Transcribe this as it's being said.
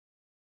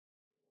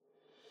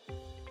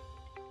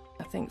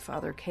think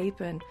Father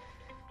Capon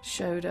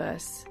showed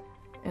us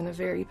in a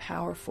very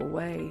powerful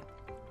way,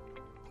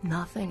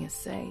 nothing is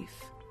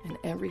safe and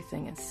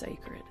everything is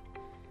sacred.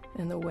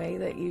 And the way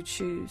that you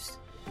choose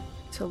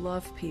to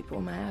love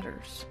people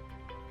matters.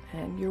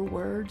 And your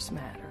words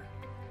matter.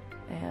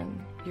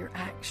 And your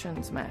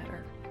actions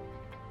matter.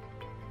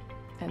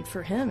 And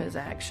for him, his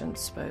actions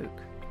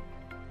spoke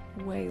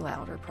way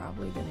louder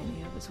probably than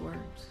any of his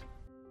words.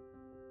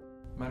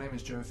 My name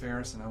is Joe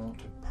Farris, and I want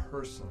to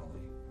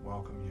personally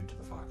welcome you to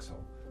the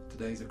Foxhole.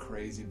 Today's a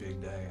crazy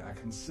big day. I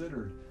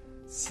considered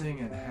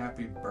singing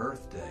happy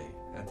birthday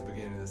at the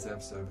beginning of this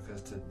episode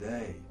because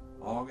today,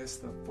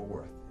 August the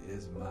 4th,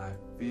 is my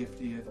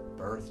 50th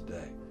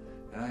birthday.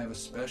 And I have a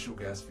special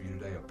guest for you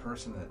today, a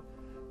person that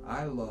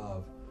I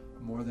love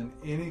more than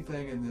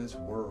anything in this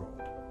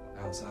world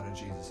outside of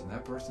Jesus, and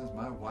that person is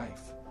my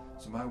wife.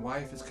 So my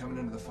wife is coming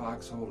into the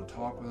Foxhole to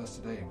talk with us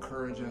today,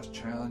 encourage us,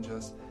 challenge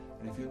us.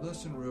 And if you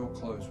listen real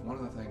close, one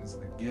of the things,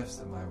 the gifts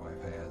that my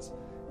wife has,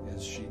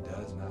 is she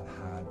does not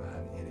hide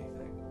behind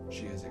anything.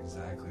 She is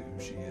exactly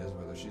who she is,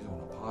 whether she's on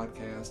a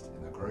podcast,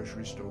 in the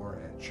grocery store,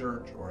 at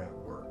church, or at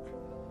work.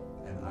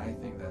 And I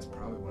think that's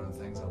probably one of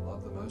the things I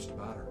love the most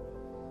about her.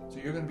 So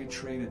you're going to be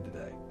treated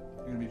today.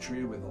 You're going to be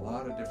treated with a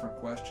lot of different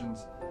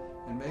questions,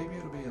 and maybe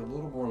it'll be a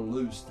little more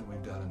loose than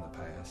we've done in the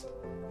past.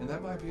 And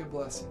that might be a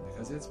blessing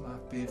because it's my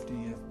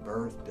 50th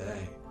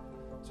birthday.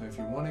 So if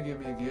you want to give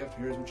me a gift,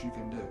 here's what you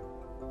can do.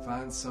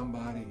 Find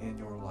somebody in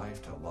your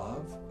life to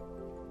love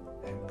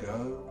and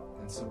go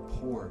and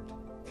support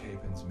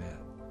Capon's Men.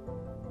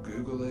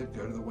 Google it,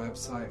 go to the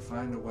website,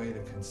 find a way to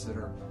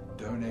consider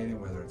donating,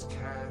 whether it's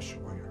cash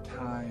or your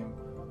time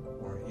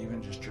or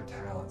even just your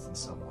talents in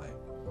some way.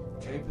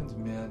 Capon's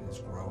Men is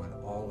growing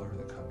all over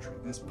the country.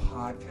 This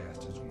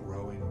podcast is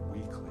growing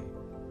weekly,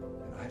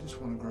 and I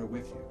just want to grow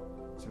with you.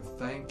 So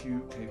thank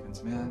you,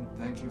 Capon's Men.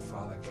 Thank you,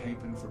 Father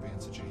Capon, for being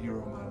such a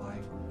hero in my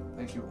life.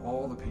 Thank you,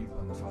 all the people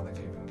in the Father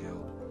Capon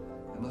Guild.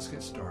 And let's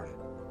get started.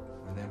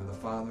 In the name of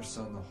the Father,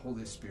 Son, and the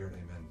Holy Spirit,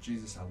 amen.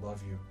 Jesus, I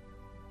love you.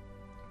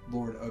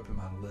 Lord, open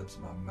my lips,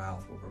 my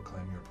mouth will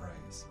proclaim your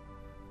praise.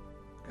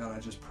 God, I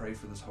just pray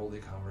for this holy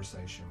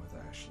conversation with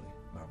Ashley,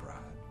 my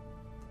bride.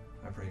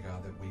 I pray,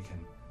 God, that we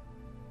can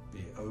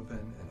be open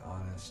and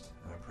honest,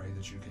 and I pray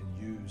that you can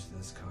use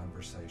this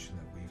conversation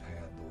that we've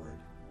had, Lord,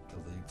 to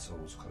lead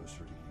souls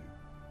closer to you.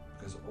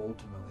 Because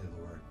ultimately,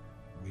 Lord,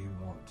 we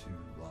want to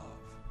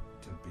love,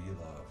 to be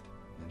loved,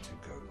 and to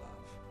go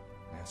love.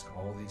 I ask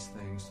all these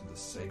things through the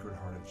Sacred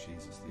Heart of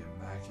Jesus, the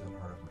Immaculate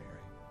Heart of Mary.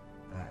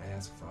 And I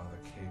ask Father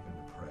Capon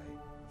to pray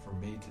for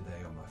me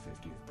today on my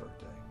 50th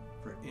birthday,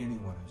 for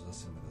anyone who's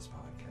listening to this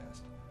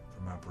podcast,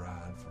 for my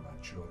bride, for my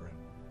children,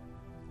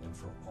 and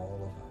for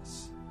all of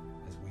us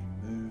as we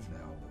move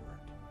now,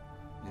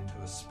 Lord, into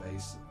a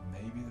space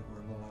maybe that we're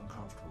a little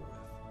uncomfortable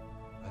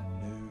with, a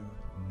new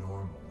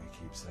normal, we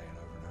keep saying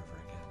over and over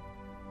again,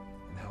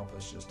 and help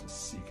us just to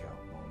seek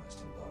out moments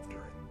to love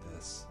during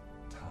this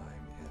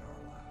time in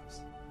our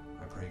lives.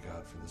 I pray,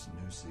 God, for this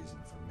new season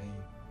for me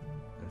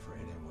and for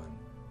anyone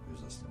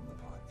who's listening to the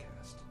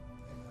podcast.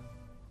 Amen.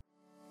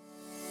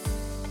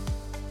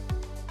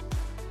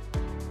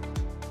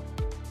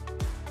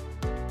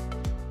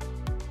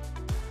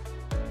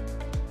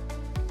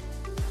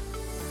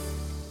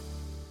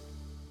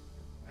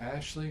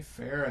 Ashley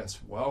Farris,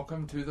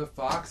 welcome to the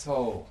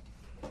Foxhole.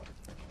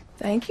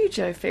 Thank you,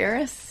 Joe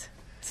Farris.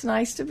 It's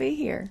nice to be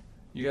here.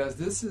 You guys,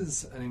 this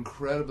is an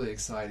incredibly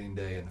exciting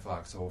day in the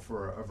Foxhole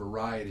for a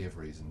variety of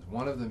reasons.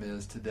 One of them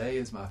is today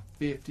is my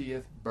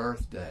 50th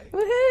birthday.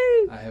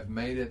 Woohoo! I have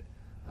made it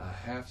a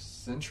half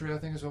century, I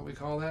think is what we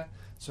call that.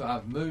 So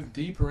I've moved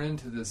deeper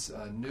into this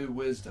new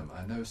wisdom.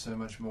 I know so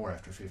much more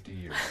after 50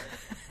 years.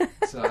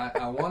 So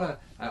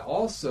I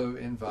also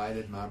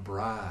invited my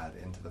bride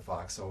into the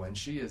Foxhole, and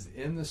she is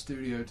in the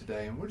studio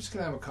today, and we're just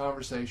going to have a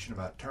conversation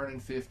about turning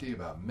 50,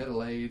 about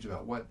middle age,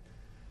 about what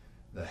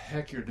the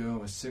heck you're doing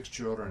with 6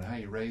 children, how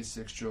you raise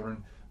 6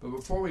 children. But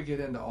before we get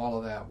into all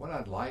of that, what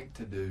I'd like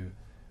to do,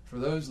 for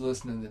those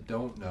listening that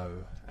don't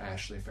know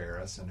Ashley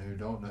Farris and who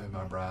don't know who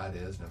my bride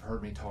is and have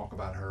heard me talk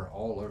about her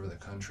all over the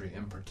country,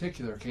 in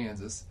particular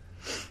Kansas,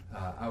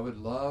 I would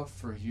love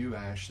for you,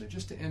 Ashley,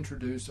 just to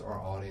introduce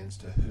our audience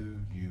to who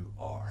you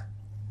are.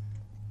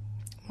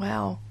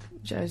 Wow,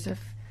 Joseph.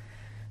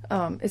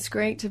 It's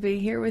great to be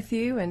here with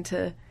you and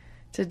to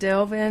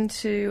delve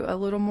into a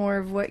little more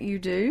of what you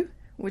do,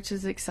 which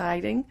is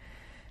exciting.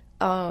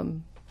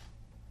 I'm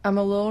a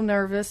little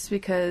nervous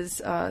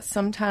because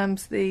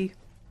sometimes the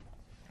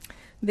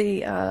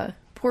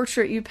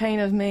portrait you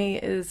paint of me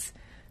is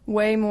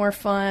way more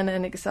fun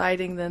and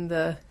exciting than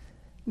the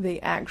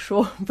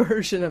actual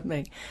version of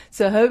me.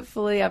 So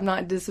hopefully I'm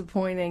not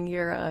disappointing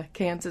your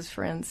Kansas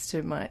friends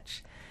too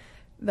much.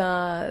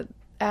 The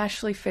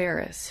Ashley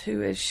Farris,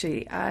 who is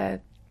she?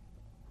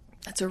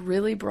 That's a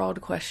really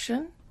broad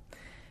question.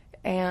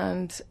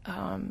 And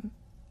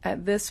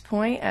at this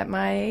point, at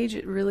my age,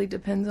 it really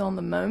depends on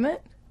the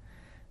moment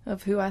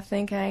of who I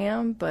think I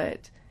am.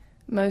 But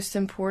most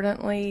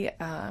importantly,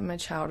 I'm a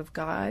child of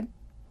God.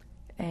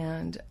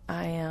 And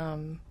I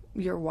am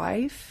your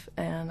wife,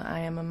 and I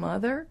am a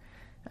mother,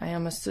 I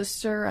am a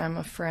sister, I'm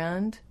a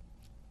friend,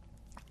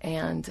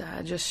 and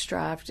I just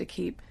strive to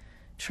keep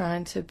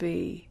trying to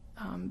be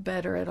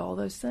better at all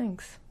those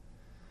things.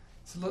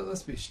 So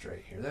let's be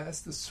straight here.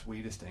 That's the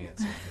sweetest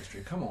answer in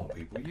history. Come on,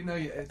 people. You know,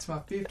 it's my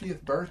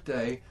 50th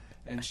birthday,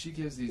 and she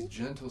gives these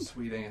gentle,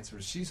 sweet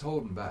answers. She's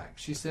holding back.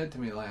 She said to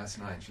me last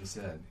night, she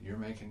said, you're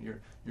not going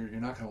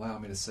to allow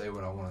me to say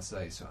what I want to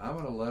say, so I'm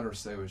going to let her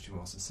say what she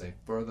wants to say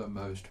for the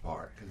most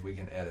part, because we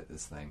can edit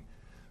this thing.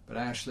 But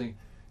Ashley,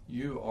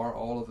 you are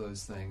all of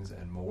those things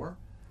and more.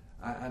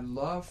 I'd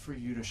love for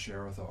you to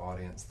share with the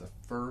audience the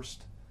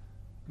first,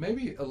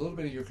 maybe a little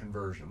bit of your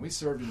conversion. We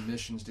served in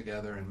missions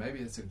together, and maybe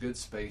it's a good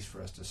space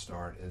for us to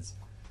start. Is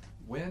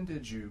when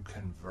did you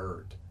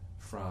convert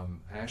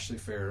from Ashley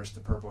Farris, the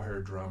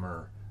purple-haired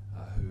drummer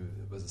who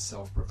was a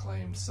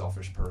self-proclaimed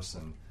selfish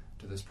person,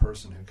 to this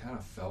person who kind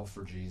of fell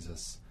for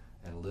Jesus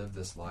and lived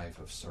this life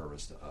of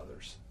service to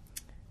others?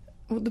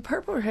 Well, the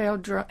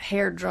purple-haired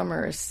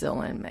drummer is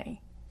still in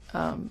me.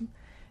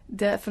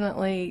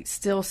 Definitely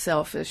still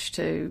selfish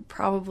too.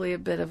 Probably a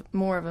bit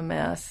more of a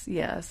mess,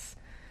 yes,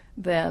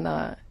 than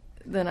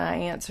I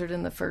answered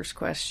in the first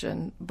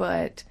question.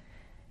 But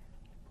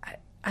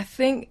I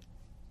think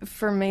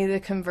for me the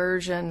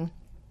conversion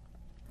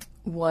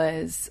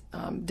was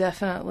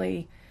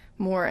definitely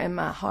more in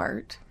my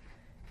heart,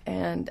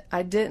 and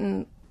I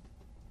didn't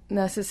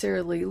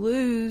necessarily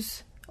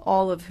lose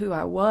all of who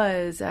I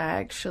was. I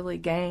actually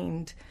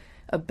gained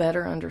a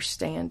better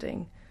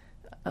understanding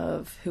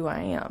of who I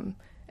am.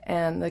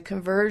 And the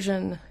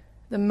conversion,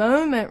 the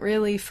moment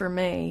really for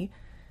me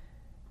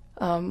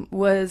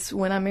was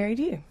when I married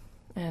you,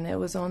 and it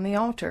was on the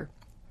altar.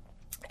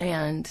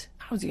 And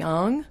I was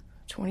young,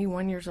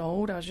 21 years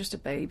old. I was just a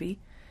baby.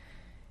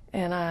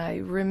 And I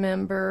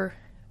remember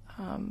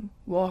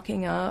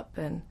walking up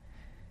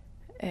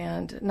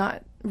and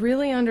not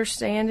really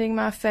understanding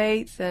my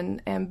faith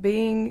and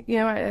being,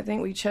 I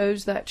think we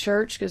chose that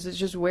church because it's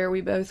just where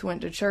we both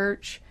went to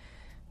church.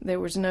 There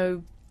was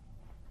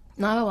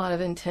not a lot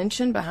of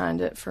intention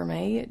behind it for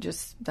me. It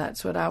just,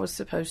 that's what I was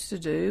supposed to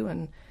do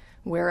and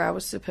where I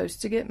was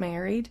supposed to get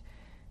married.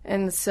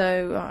 And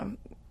so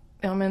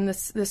I'm in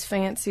this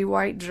fancy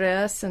white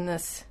dress and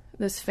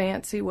this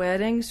fancy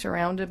wedding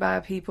surrounded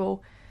by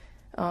people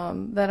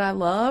that I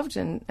loved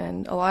and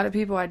a lot of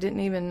people I didn't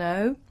even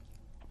know.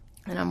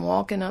 And I'm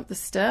walking up the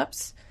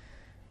steps,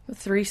 the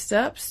 3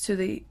 steps to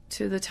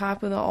the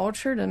top of the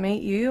altar to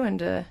meet you and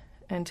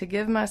to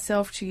give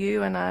myself to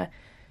you. And I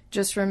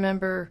just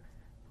remember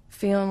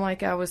feeling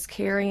like I was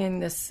carrying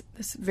this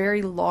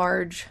very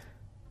large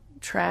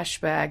trash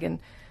bag and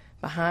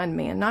behind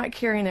me and not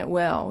carrying it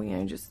well,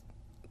 just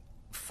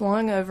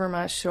flung over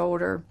my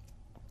shoulder,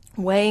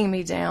 weighing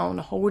me down,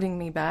 holding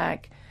me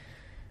back,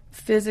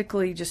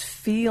 physically just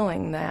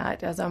feeling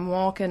that as I'm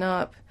walking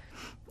up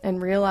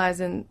and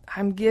realizing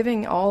I'm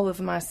giving all of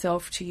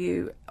myself to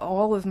you,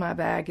 all of my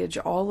baggage,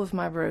 all of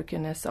my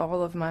brokenness,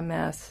 all of my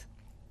mess.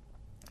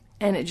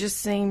 And it just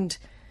seemed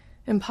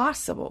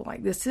impossible.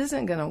 Like, this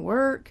isn't going to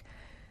work.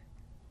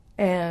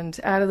 And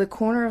out of the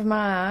corner of my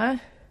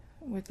eye,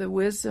 with the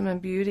wisdom and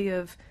beauty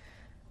of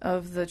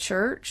the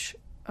church,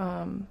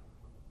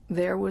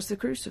 there was the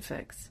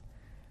crucifix.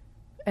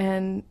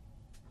 And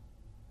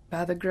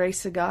by the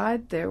grace of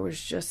God, there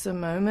was just a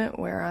moment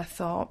where I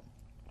thought,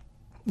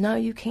 no,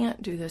 you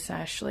can't do this,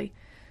 Ashley.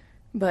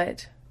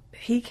 But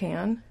he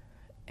can,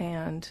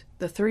 and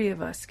the 3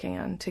 of us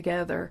can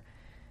together.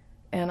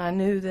 And I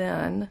knew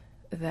then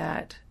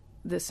that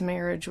this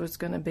marriage was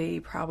going to be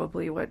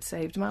probably what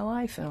saved my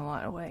life in a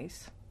lot of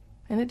ways.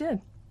 And it did.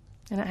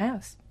 And it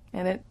has.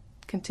 And it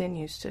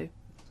continues to.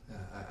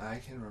 I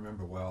can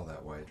remember well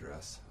that white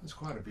dress. It was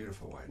quite a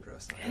beautiful white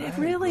dress. And it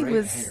really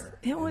was. Hair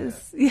it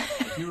was.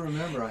 If you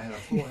remember, I had a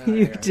full head of hair.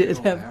 You did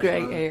have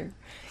great hair.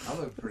 I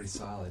looked pretty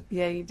solid.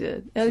 Yeah, you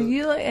did. And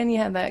you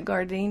had that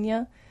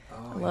gardenia.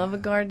 I love a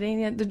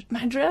gardenia.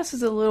 My dress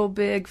is a little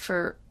big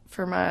for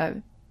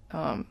my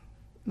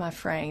my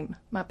frame,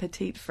 my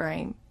petite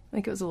frame. I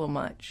think it was a little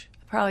much.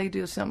 I'd probably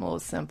do something a little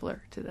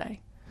simpler today.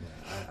 Yeah,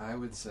 I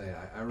would say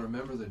I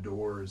remember the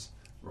doors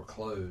were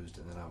closed,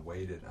 and then I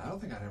waited. I don't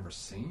think I'd ever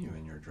seen you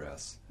in your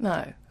dress.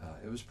 No.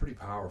 It was pretty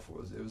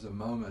powerful. It was a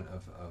moment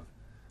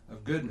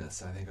of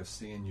goodness, I think, of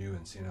seeing you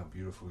and seeing how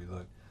beautiful you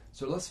look.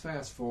 So let's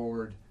fast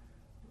forward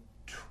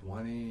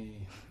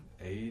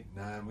 28,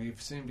 9. We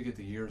seem to get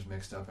the years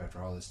mixed up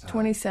after all this time.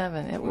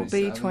 27. It will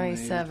be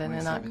 27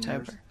 in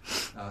October.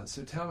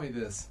 So tell me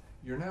this.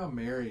 You're now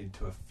married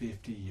to a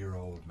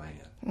 50-year-old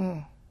man.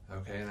 Mm.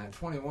 Okay, and at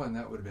 21,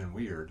 that would have been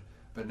weird.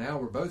 But now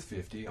we're both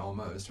 50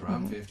 almost, or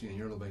I'm 50 and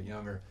you're a little bit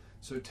younger.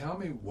 So tell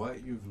me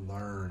what you've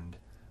learned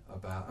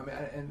about,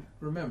 and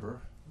remember,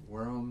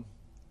 we're on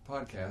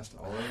podcast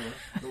all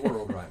over the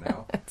world right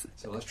now.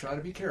 So let's try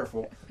to be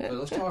careful. But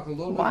let's talk a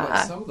little bit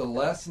about some of the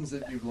lessons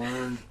that you've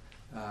learned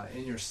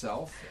in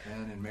yourself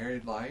and in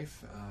married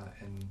life,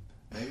 and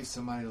maybe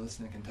somebody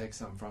listening can take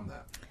something from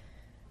that.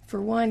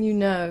 For one, you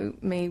know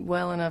me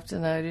well enough to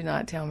know, do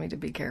not tell me to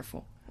be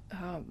careful.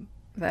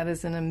 That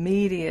is an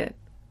immediate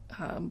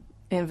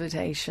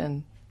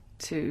invitation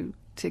to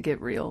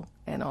get real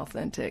and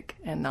authentic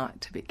and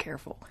not to be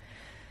careful.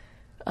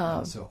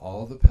 So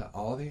all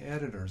the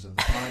editors of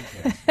the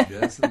podcast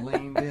just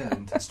leaned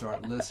in to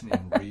start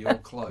listening real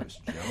close.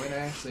 Joe and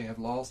Ashley have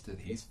lost it.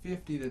 He's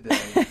 50 today.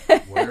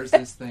 Where's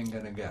this thing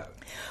going to go?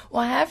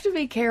 Well, I have to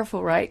be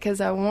careful, right?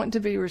 Because I want to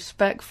be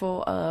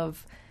respectful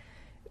of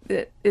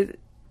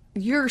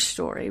your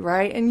story,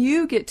 right? And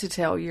you get to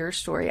tell your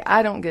story.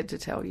 I don't get to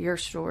tell your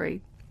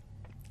story.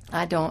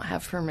 I don't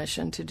have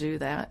permission to do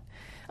that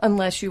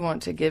unless you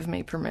want to give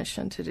me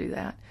permission to do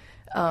that.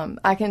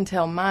 I can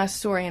tell my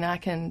story and I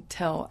can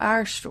tell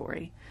our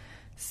story.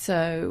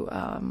 So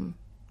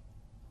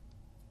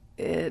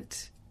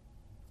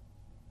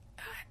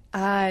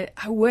I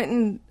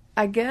wouldn't,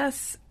 I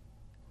guess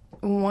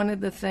one of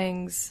the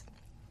things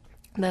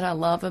that I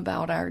love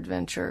about our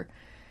adventure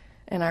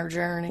and our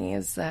journey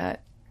is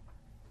that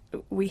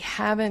we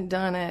haven't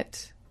done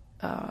it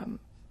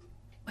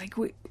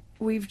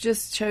we've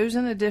just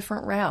chosen a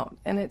different route,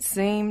 and it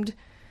seemed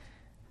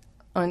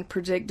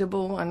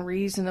unpredictable,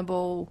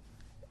 unreasonable,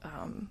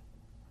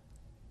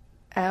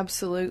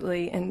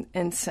 absolutely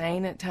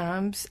insane at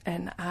times,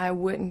 and I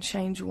wouldn't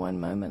change one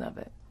moment of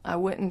it. I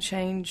wouldn't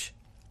change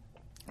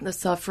the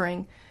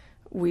suffering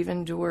we've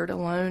endured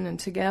alone and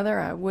together.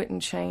 I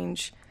wouldn't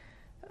change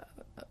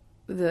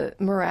the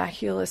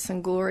miraculous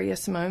and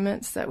glorious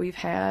moments that we've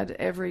had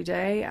every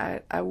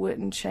day. I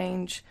wouldn't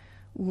change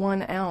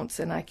 1 ounce,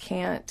 and I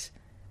can't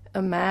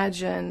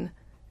imagine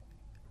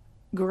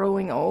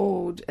growing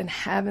old and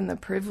having the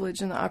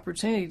privilege and the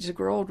opportunity to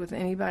grow old with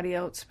anybody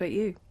else but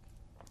you.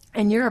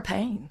 And you're a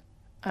pain.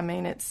 I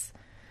mean, it's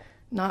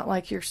not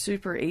like you're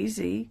super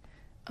easy,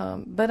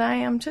 but I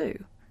am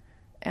too.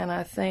 And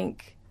I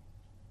think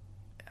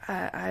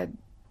I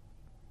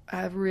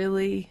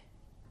really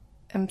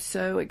am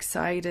so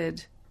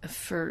excited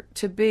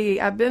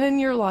I've been in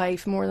your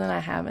life more than I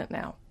haven't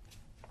now.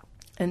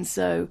 And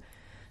so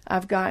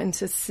I've gotten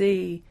to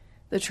see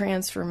the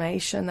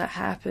transformation that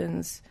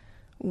happens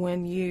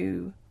when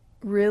you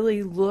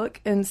really look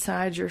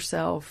inside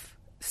yourself,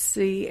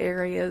 see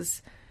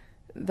areas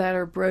that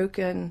are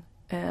broken,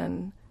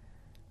 and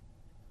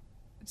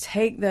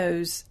take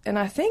those. And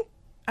I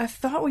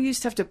thought we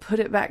used to have to put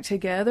it back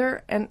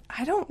together, and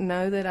I don't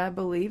know that I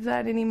believe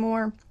that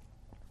anymore.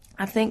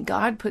 I think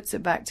God puts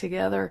it back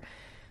together,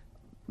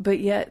 but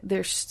yet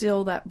there's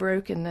still that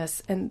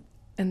brokenness, and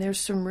there's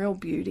some real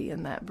beauty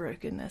in that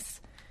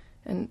brokenness.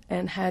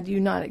 And had you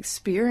not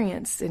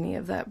experienced any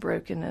of that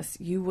brokenness,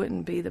 you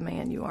wouldn't be the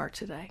man you are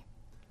today.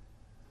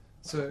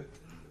 So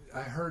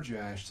I heard you,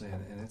 Ashley,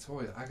 and it's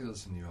always, I could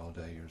listen to you all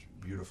day. You're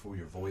beautiful.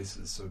 Your voice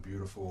is so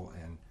beautiful.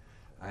 And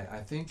I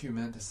think you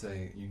meant to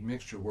say, you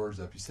mixed your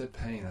words up. You said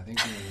pain. I think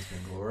you meant it's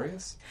been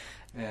glorious.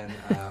 And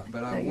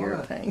but I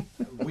want to,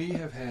 we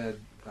have had,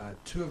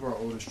 2 of our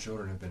oldest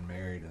children have been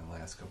married in the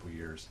last couple of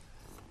years.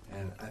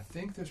 And I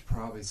think there's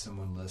probably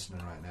someone listening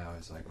right now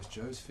who's like, it's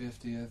Joe's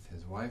 50th,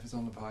 his wife is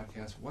on the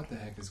podcast, what the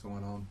heck is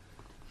going on?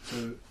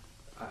 So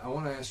I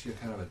want to ask you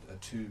kind of a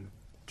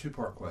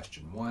two-part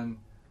question. One,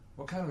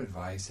 what kind of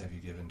advice have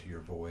you given to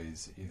your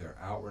boys, either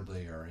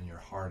outwardly or in your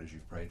heart as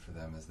you've prayed for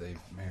them as they've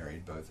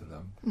married, both of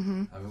them?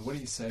 Mm-hmm. I mean, what do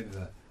you say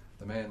to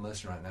the man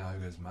listening right now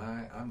who goes,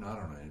 I'm not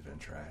on an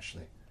adventure,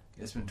 Ashley.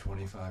 It's been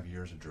 25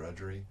 years of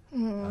drudgery.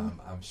 Mm-hmm.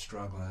 I'm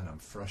struggling. I'm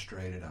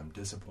frustrated. I'm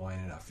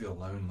disappointed. I feel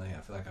lonely. I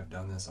feel like I've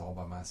done this all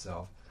by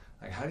myself.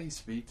 Like, how do you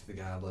speak to the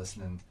guy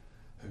listening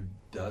who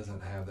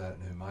doesn't have that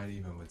and who might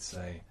even would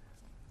say,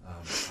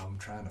 I'm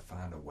trying to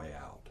find a way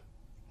out?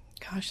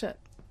 Gosh,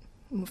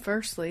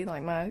 firstly,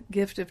 like, my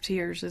gift of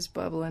tears is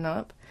bubbling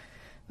up.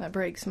 That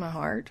breaks my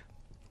heart.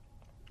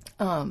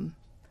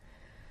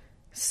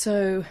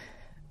 So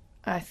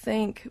I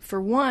think, for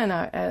one,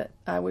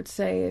 I would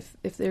say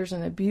if there's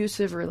an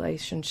abusive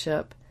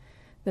relationship,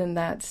 then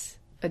that's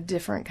a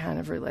different kind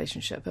of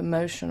relationship,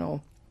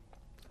 emotional,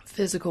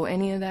 physical,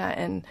 any of that,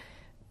 and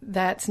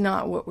that's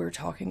not what we're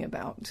talking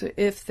about. So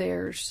if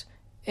there's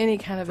any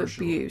kind of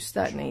abuse,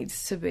 that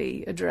needs to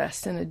be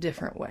addressed in a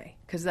different way,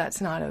 because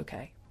that's not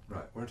okay.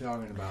 Right. We're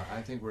talking about,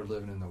 I think we're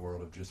living in the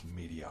world of just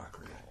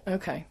mediocrity.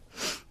 Okay.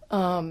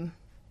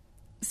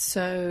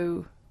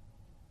 So,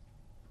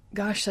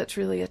 gosh, it's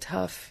really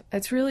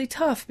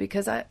tough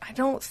because I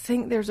don't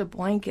think there's a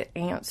blanket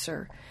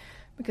answer,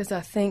 because I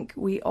think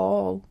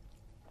we're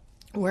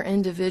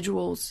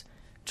individuals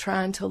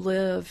trying to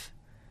live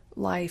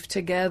life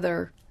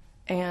together.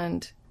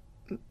 And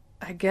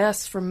I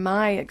guess from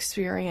my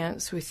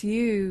experience with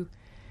you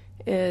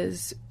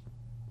is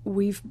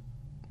we've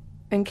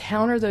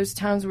encountered those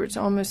times where it's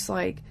almost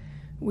like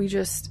we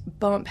just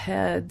bump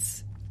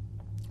heads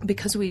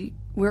because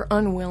we're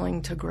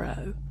unwilling to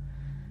grow.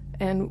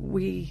 And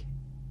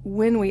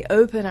when we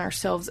open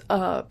ourselves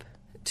up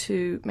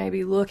to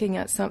maybe looking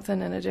at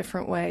something in a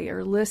different way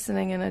or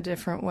listening in a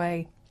different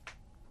way,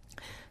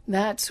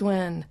 that's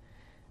when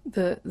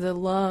the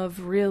love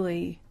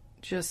really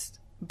just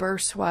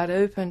bursts wide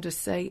open to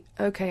say,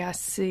 okay, I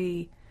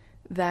see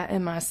that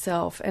in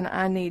myself and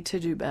I need to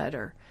do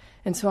better.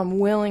 And so I'm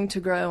willing to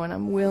grow and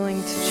I'm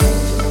willing to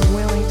change.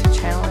 willing to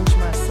challenge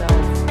myself,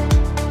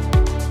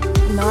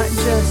 not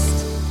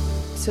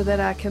just so that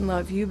I can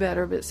love you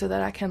better, but so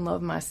that I can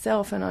love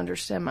myself and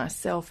understand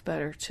myself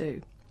better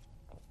too.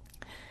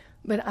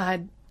 But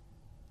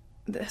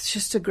that's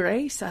just a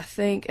grace, I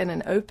think, and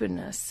an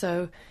openness.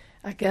 So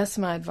I guess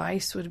my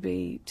advice would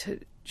be to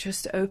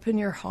just open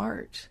your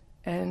heart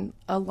and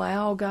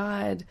allow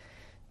God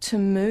to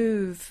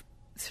move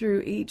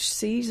through each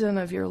season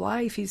of your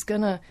life. He's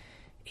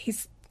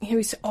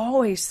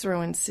always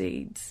throwing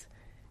seeds,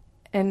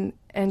 and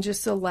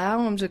just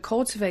allow them to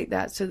cultivate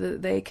that so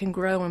that they can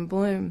grow and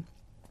bloom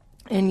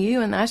in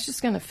you, and that's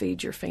just going to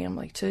feed your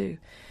family too.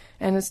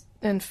 And as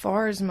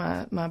far as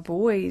my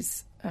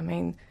boys, I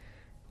mean,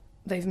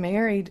 they've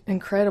married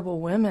incredible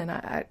women.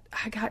 I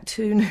got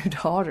 2 new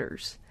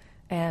daughters,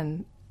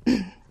 and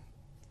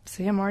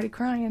see, I'm already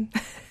crying.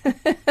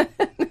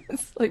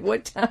 It's like,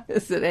 what time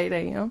is it? 8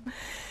 a.m.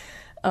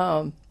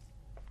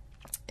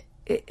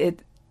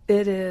 It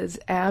is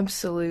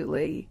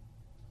absolutely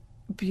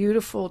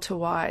beautiful to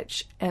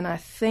watch, and I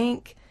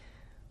think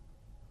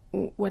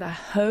what I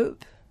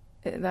hope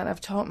that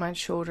I've taught my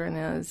children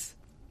is,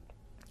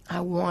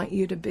 I want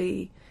you to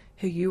be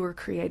who you were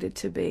created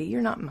to be.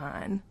 You're not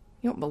mine.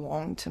 You don't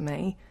belong to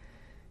me.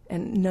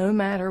 And no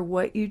matter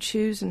what you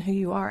choose and who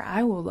you are,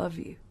 I will love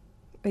you.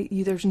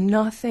 There's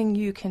nothing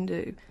you can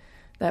do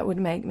that would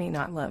make me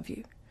not love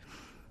you.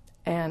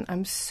 And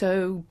I'm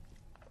so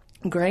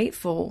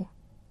grateful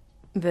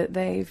that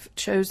they've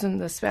chosen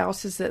the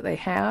spouses that they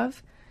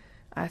have.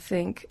 I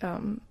think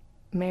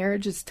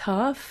marriage is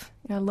tough.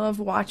 I love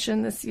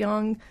watching this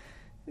young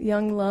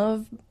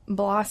love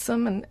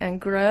blossom and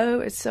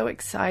grow. It's so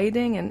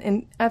exciting,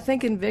 and I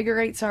think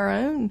invigorates our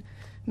own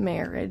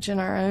marriage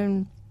and our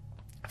own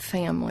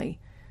family.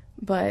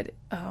 But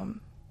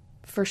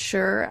for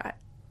sure,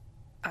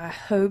 I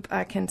hope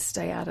I can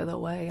stay out of the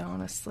way,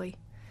 honestly.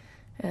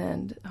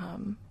 And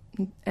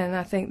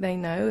I think they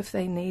know if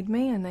they need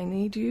me and they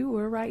need you,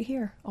 we're right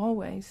here,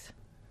 always.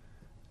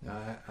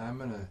 Now, I'm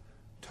going to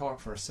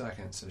talk for a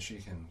second so she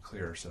can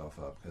clear herself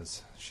up,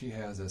 because she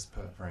has, as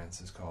Pope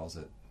Francis calls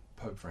it,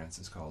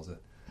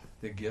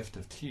 the gift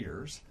of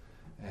tears.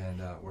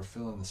 And we're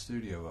filling the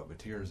studio up with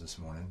tears this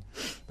morning.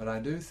 But I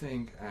do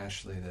think,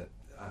 Ashley, that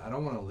I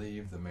don't want to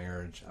leave the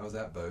marriage. I was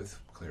at both,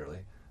 clearly.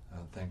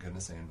 Thank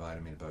goodness they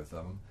invited me to both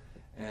of them.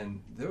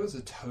 And there was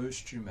a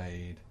toast you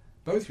made.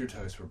 Both your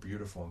toasts were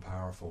beautiful and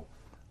powerful.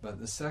 But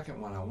the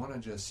second one, I want to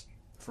just,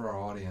 for our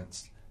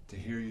audience, to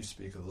hear you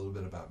speak a little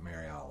bit about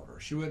Mary Oliver.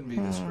 She wouldn't be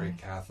this great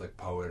Catholic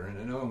poet,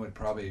 and no one would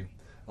probably,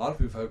 a lot of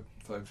people,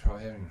 folks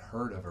probably haven't even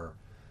heard of her.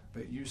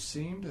 But you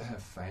seem to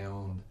have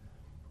found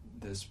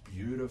this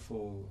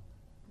beautiful,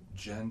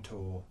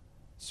 gentle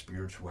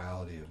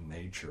spirituality of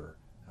nature.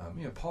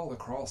 Paul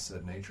Lacrosse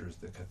said nature is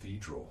the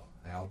cathedral,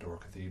 the outdoor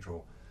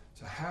cathedral.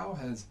 So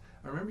I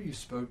remember you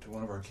spoke to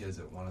one of our kids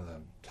at one of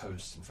the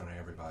toasts in front of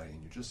everybody,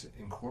 and you just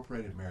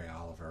incorporated Mary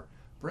Oliver.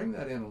 Bring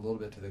that in a little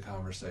bit to the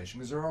conversation,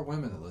 because there are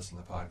women that listen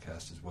to the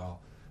podcast as well.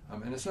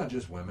 And it's not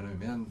just women,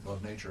 men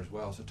love nature as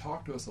well. So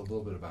talk to us a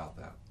little bit about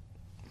that.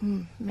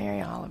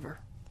 Mary Oliver.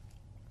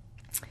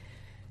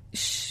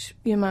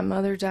 My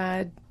mother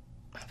died,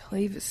 I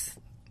believe it's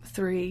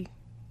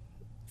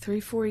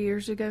 4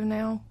 years ago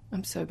now.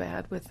 I'm so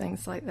bad with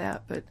things like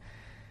that, but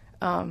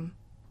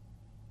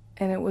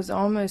and it was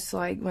almost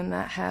like when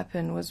that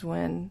happened was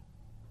when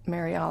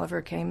Mary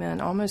Oliver came in,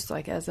 almost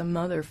like as a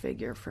mother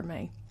figure for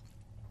me,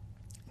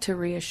 to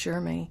reassure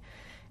me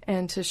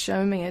and to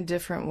show me a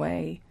different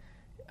way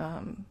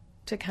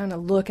to kind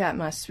of look at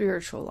my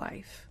spiritual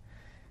life.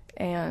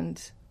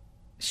 And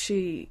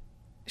she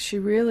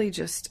really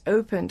just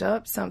opened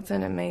up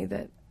something in me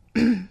that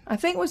I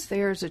think was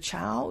there as a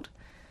child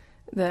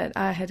that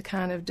I had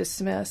kind of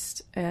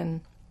dismissed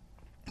and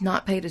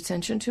not paid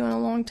attention to in a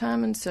long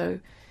time. And so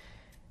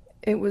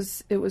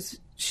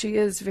she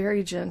is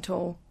very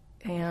gentle,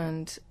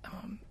 and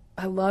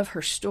I love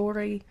her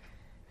story.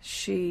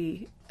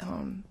 She,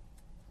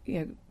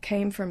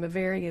 came from a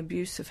very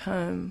abusive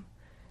home,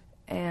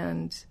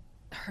 and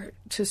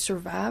to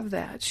survive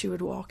that, she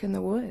would walk in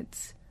the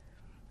woods.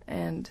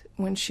 And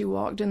when she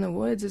walked in the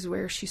woods is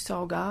where she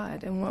saw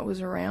God and what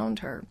was around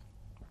her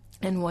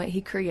and what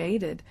He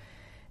created.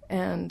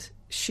 And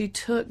she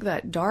took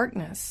that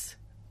darkness,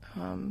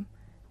 and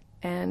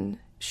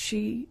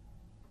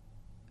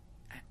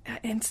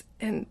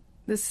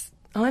this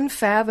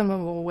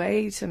unfathomable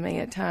way to me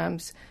at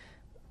times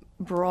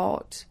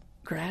brought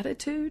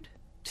gratitude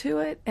to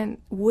it and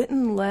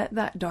wouldn't let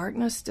that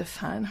darkness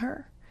define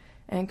her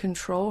and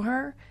control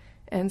her.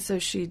 And so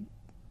she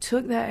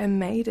took that and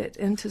made it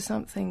into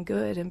something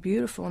good and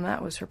beautiful, and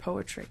that was her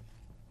poetry.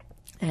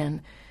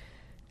 And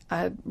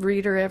I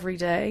read her every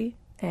day,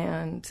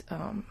 and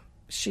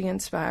she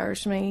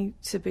inspires me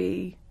to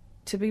be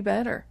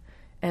better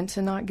and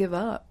to not give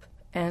up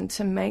and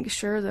to make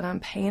sure that I'm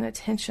paying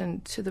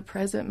attention to the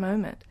present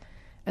moment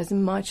as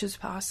much as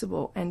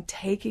possible and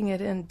taking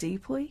it in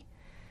deeply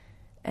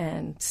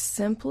and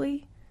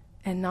simply,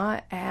 and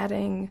not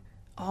adding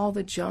all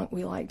the junk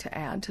we like to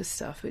add to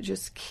stuff, but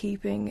just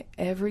keeping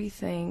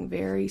everything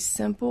very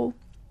simple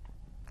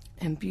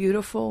and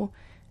beautiful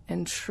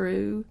and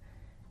true.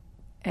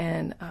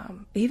 And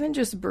even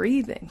just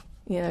breathing,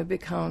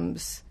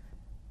 becomes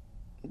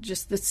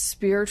just the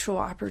spiritual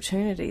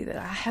opportunity that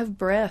I have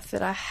breath,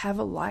 that I have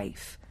a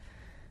life,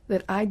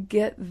 that I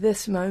get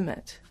this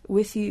moment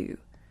with you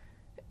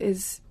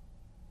is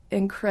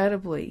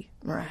incredibly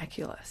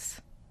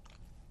miraculous.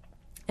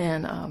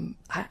 And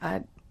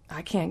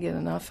I can't get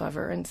enough of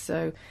her. And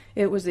so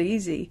it was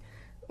easy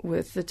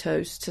with the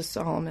toast to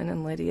Solomon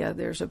and Lydia.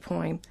 There's a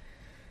poem,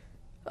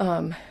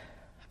 I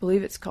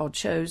believe it's called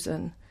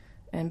Chosen.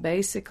 And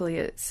basically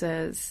it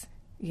says,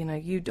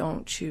 you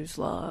don't choose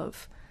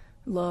love.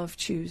 Love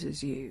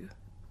chooses you.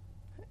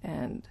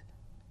 And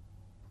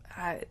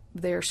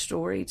their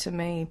story to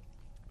me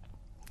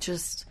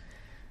just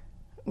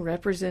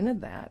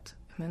represented that.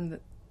 I mean,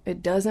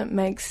 it doesn't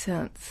make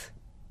sense,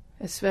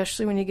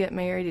 especially when you get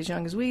married as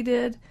young as we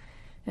did,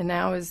 and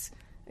now as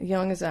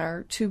young as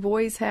our two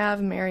boys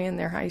have, marrying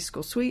their high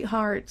school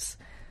sweethearts.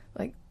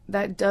 Like,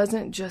 that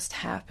doesn't just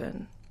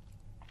happen.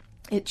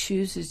 It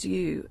chooses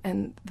you,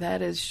 and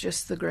that is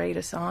just the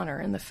greatest honor.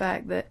 And the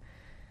fact that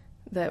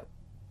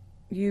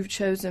you've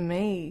chosen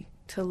me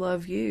to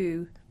love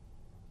you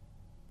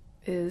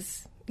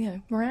is,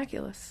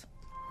 miraculous.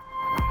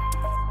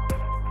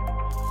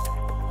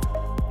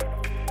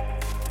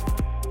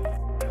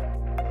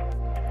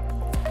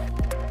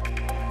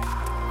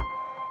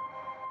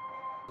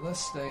 Let's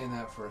stay in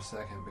that for a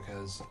second,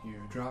 because you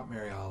dropped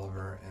Mary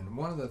Oliver, and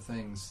one of the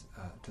things,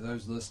 to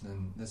those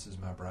listening, this is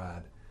my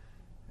bride,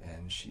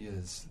 and she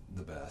is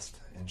the best,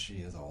 and she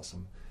is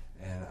awesome,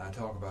 and I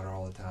talk about her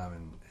all the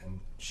time, and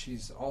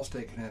she's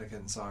All-State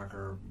Connecticut in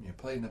soccer,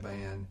 played in the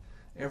band.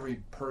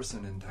 Every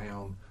person in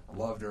town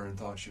loved her and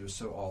thought she was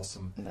so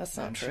awesome. That's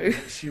not true.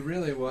 She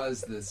really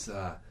was this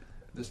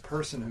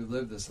person who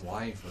lived this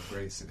life of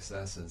great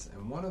successes,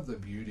 and one of the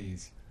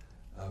beauties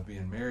of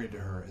being married to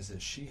her is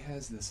that she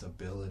has this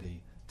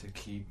ability to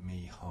keep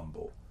me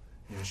humble.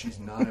 She's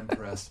not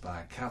impressed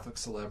by Catholic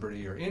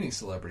celebrity or any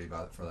celebrity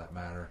for that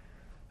matter.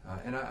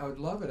 And I would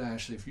love it,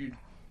 Ashley, if you'd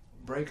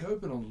break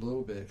open a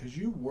little bit, because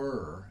you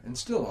were, and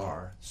still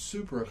are,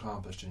 super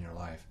accomplished in your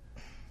life.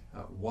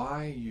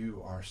 Why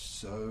you are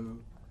so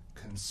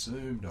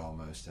consumed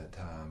almost at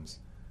times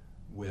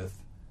with,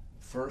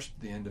 first,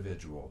 the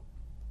individual,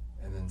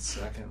 and then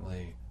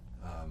secondly,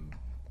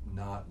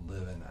 not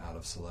living out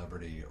of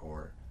celebrity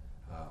or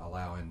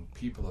allowing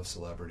people of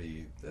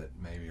celebrity that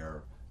maybe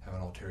have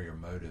an ulterior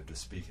motive to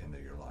speak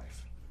into your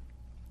life.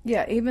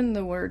 Yeah, even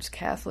the words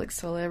Catholic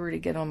celebrity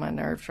get on my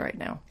nerves right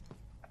now.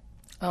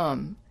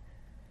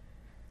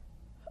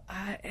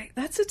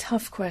 That's a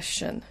tough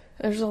question.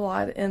 There's a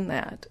lot in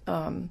that.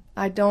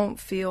 I don't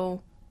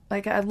feel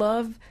like, I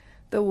love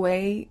the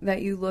way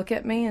that you look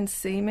at me and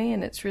see me,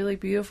 and it's really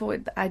beautiful.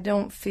 I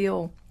don't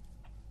feel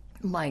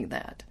like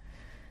that.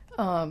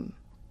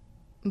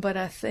 But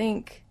I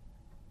think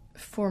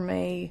for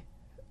me,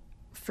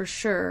 for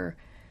sure,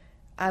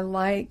 I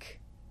like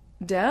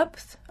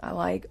depth, I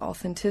like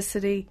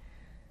authenticity,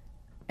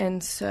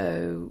 and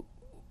so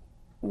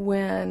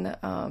when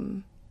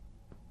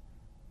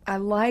I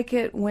like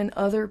it when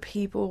other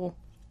people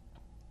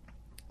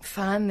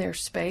find their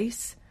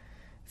space,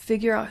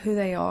 figure out who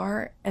they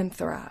are, and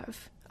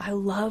thrive. I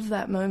love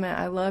that moment.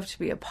 I love to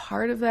be a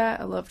part of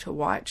that. I love to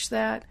watch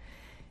that.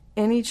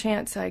 Any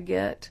chance I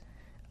get,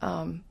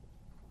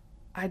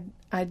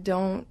 I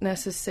don't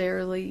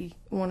necessarily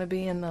want to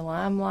be in the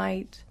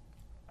limelight.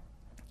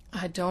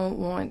 I don't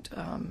want,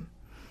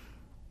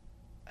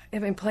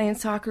 playing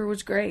soccer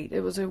was great.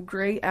 It was a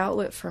great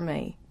outlet for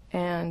me.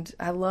 And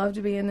I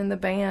loved being in the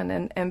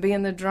band and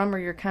being the drummer.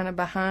 You're kind of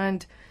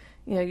behind,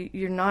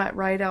 you're not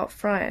right out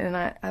front. And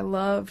I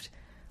loved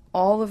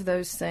all of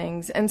those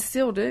things and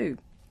still do.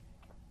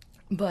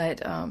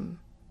 But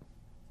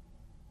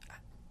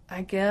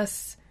I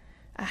guess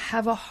I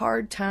have a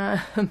hard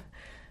time.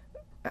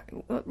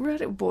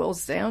 What it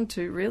boils down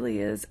to really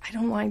is I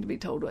don't like to be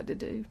told what to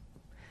do.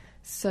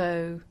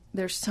 So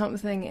there's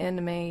something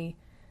in me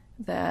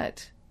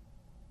that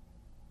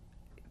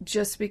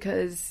just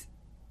because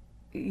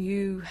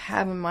you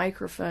have a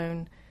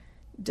microphone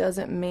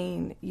doesn't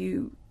mean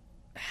you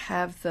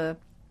have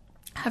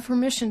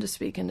permission to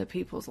speak into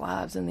people's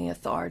lives and the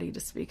authority to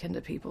speak into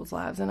people's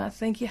lives. And I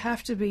think you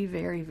have to be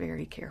very,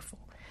 very careful.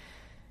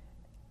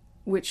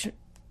 Which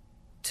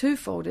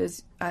twofold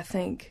is, I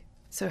think,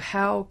 so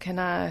how can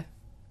I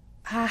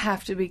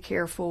have to be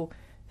careful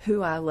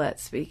who I let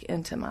speak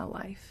into my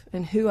life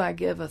and who I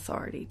give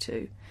authority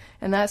to.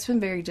 And that's been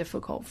very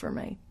difficult for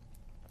me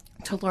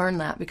to learn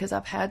that, because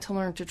I've had to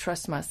learn to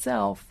trust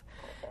myself,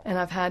 and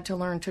I've had to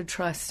learn to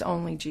trust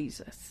only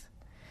Jesus.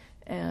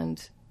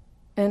 And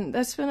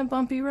that's been a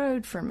bumpy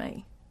road for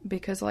me,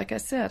 because like I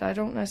said, I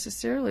don't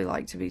necessarily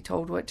like to be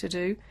told what to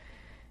do,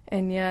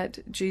 and yet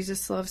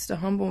Jesus loves to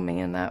humble me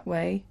in that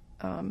way.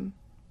 And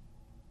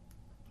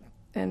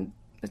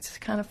it's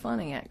kind of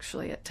funny,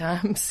 actually, at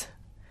times.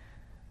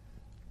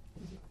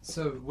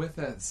 So with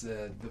that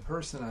said, the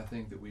person I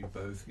think that we've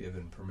both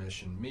given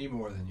permission, me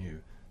more than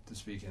you, to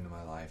speak into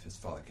my life is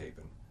Father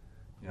Capon.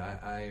 You know,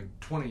 I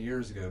 20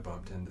 years ago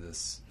bumped into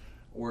this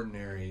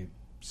ordinary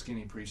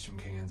skinny priest from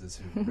Kansas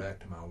who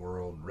wrecked my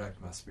world,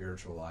 wrecked my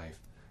spiritual life,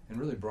 and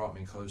really brought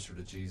me closer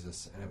to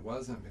Jesus. And it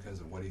wasn't because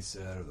of what he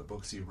said or the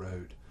books he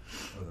wrote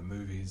or the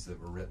movies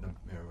that were written,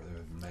 that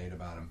were made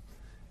about him.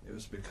 It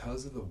was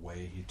because of the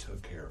way he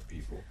took care of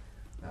people.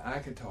 Now, I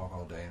could talk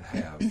all day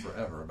and have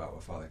forever about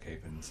what Father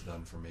Capon's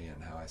done for me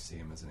and how I see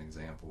him as an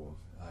example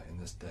in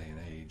this day and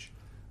age.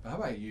 But how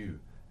about you,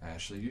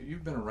 Ashley?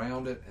 You've been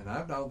around it, and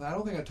I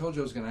don't think I told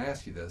you I was going to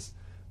ask you this,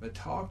 but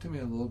talk to me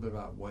a little bit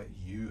about what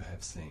you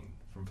have seen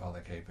from Father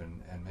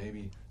Capon and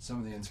maybe some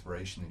of the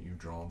inspiration that you've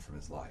drawn from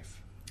his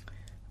life.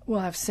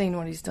 Well, I've seen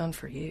what he's done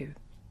for you,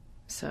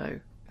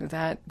 so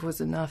that was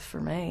enough for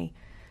me.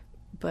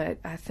 But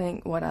I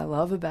think what I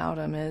love about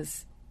him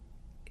is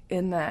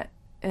in that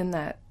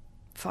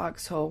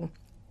foxhole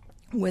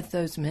with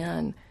those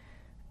men,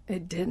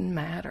 it didn't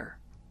matter.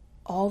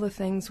 All the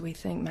things we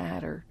think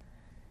matter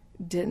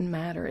didn't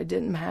matter. It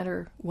didn't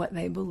matter what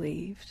they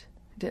believed.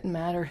 It didn't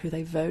matter who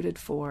they voted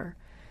for.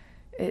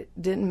 It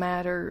didn't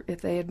matter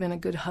if they had been a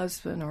good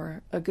husband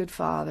or a good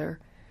father,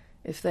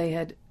 if they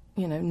had,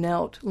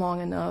 knelt long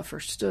enough or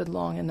stood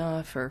long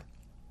enough, or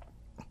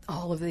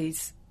all of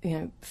these,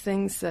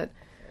 things that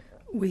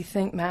we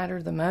think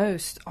matter the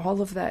most.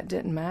 All of that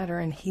didn't matter,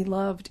 and he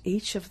loved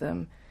each of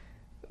them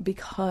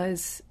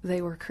because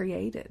they were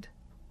created.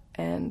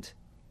 And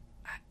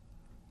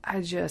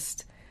I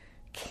just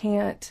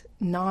can't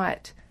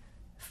not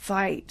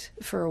fight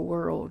for a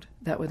world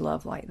that would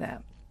love like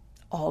that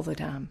all the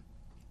time.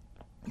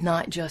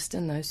 Not just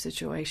in those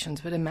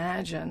situations, but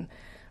imagine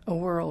a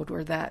world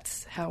where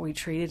that's how we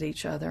treated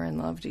each other and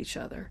loved each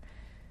other,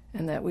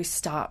 and that we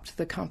stopped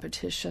the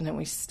competition and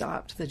we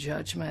stopped the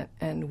judgment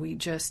and we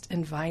just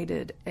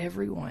invited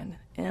everyone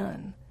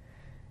in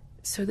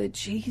so that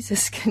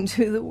Jesus can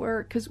do the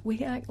work, because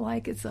we act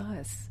like it's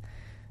us,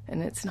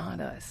 and it's not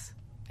us.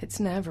 It's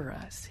never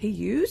us. He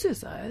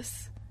uses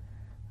us,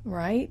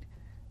 right,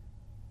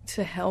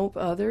 to help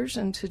others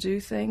and to do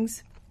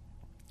things,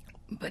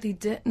 but he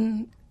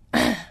didn't.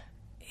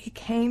 He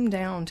came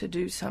down to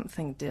do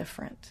something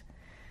different.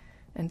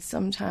 And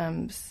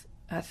sometimes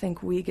I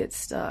think we get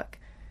stuck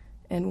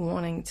in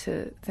wanting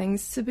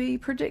things to be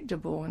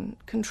predictable and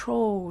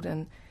controlled,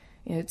 and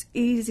it's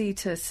easy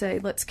to say,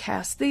 let's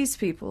cast these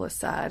people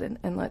aside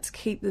and let's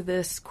keep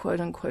this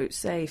quote-unquote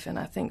safe. And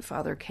I think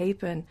Father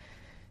Capon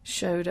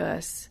showed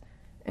us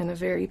in a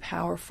very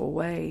powerful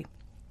way,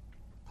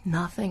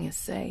 nothing is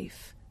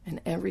safe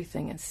and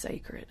everything is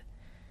sacred.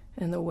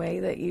 And the way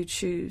that you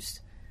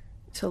choose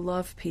to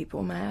love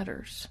people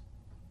matters,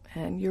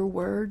 and your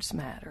words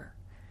matter,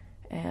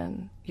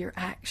 and your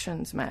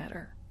actions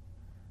matter.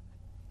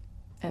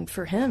 And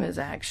for him, his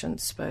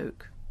actions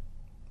spoke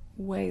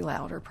way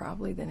louder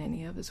probably than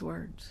any of his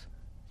words.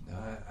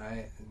 No,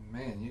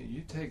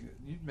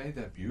 you made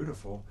that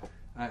beautiful.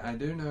 I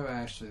do know,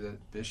 Ashley,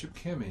 that Bishop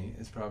Kimmy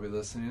is probably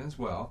listening as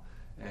well.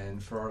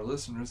 And for our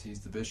listeners, he's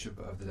the bishop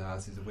of the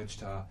Diocese of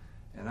Wichita.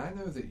 And I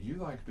know that you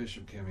like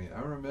Bishop Kimmy.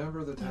 I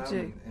remember the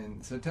time,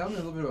 and so tell me a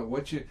little bit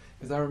about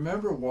because I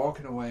remember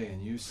walking away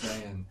and you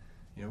saying,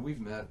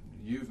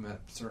 you've met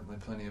certainly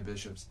plenty of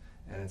bishops,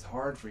 and it's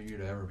hard for you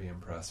to ever be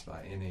impressed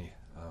by any.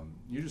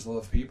 You just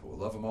love people,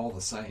 love them all the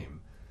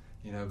same,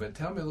 But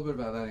tell me a little bit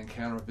about that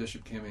encounter with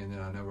Bishop Kimmy, and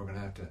then I know we're going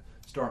to have to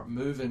start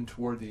moving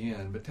toward the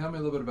end. But tell me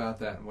a little bit about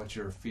that and what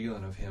your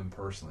feeling of him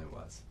personally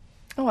was.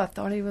 Oh, I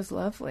thought he was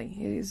lovely.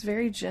 He was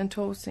very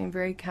gentle, seemed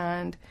very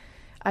kind.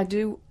 I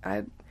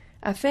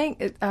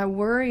think I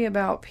worry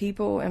about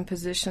people in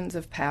positions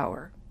of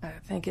power. I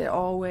think it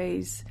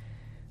always,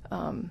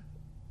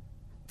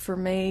 for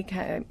me,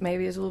 kind of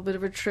maybe is a little bit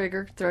of a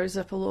trigger, throws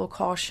up a little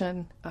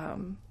caution.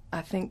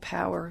 I think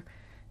power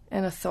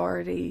and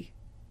authority,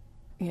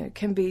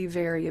 can be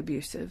very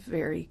abusive,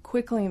 very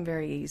quickly and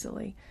very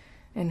easily.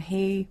 And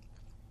he,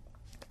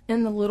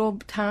 in the little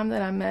time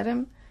that I met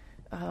him,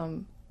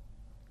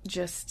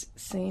 just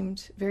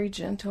seemed very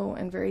gentle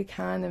and very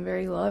kind and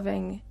very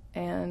loving,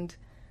 and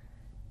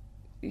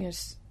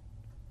just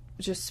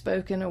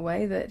spoke in a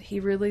way that he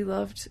really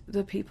loved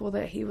the people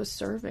that he was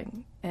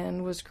serving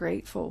and was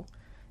grateful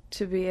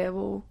to be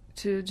able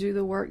to do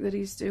the work that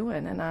he's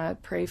doing. And I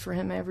pray for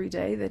him every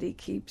day that he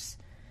keeps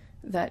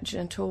that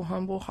gentle,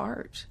 humble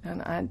heart.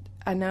 And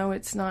I know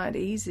it's not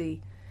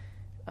easy,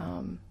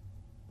 and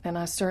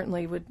I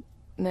certainly would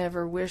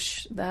never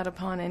wish that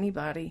upon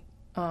anybody,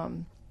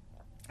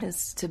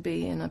 is to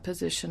be in a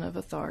position of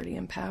authority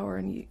and power,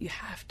 and you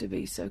have to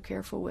be so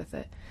careful with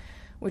it.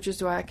 Which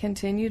is why I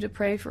continue to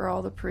pray for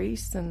all the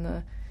priests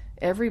and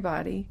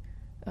everybody,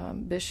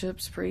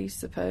 bishops,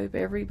 priests, the Pope,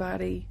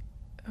 everybody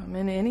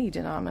in any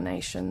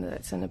denomination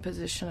that's in a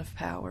position of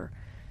power,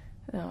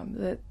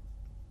 that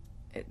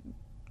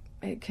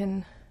it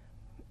could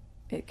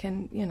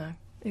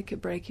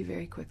break you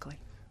very quickly.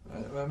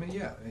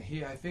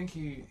 I think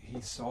he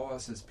saw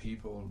us as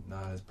people,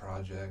 not as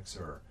projects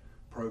or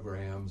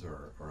programs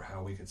or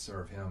how we could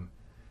serve him.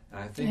 And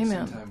I think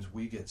Amen. sometimes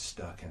we get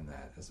stuck in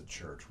that as a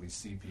church. We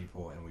see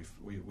people and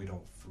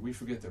we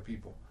forget they're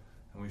people,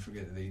 and we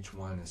forget that each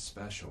one is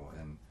special.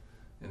 And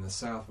in the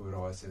South, we would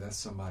always say that's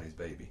somebody's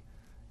baby.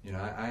 You know,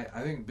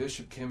 I think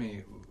Bishop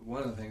Kimmy,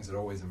 one of the things that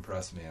always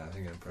impressed me, and I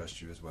think it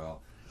impressed you as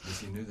well, is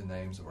he knew the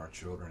names of our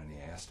children and he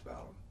asked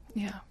about them.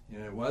 Yeah. You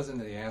know, it wasn't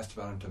that he asked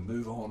about them to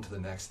move on to the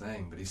next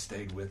thing, but he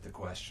stayed with the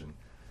question.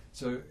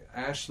 So,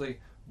 Ashley,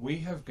 we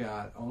have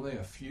got only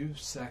a few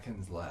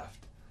seconds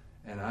left,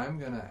 and I'm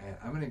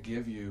gonna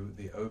give you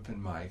the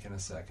open mic in a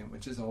second,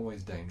 which is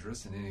always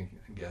dangerous in any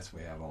guest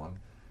we have on.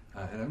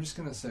 And I'm just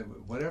gonna say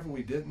whatever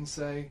we didn't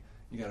say.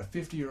 You got a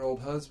 50-year-old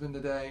husband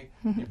today.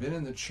 You've been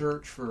in the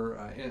church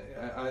for,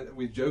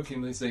 we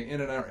jokingly say,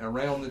 in and out,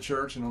 around the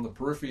church and on the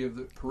periphery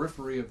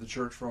of the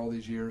church for all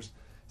these years.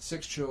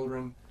 6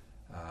 children.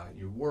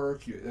 You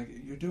work.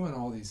 You're doing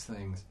all these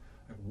things.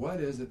 Like, what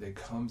is it that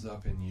comes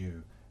up in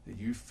you that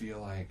you feel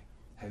like,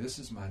 hey, this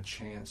is my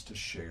chance to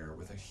share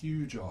with a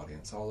huge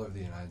audience all over the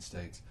United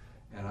States,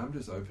 and I'm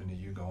just open to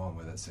you going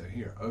with it. So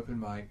here, open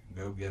mic,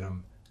 go get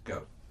them,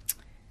 go.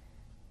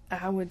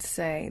 I would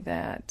say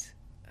that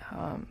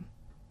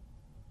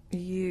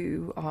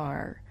you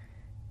are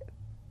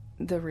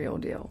the real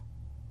deal,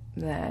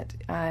 that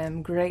I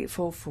am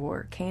grateful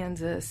for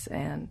Kansas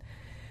and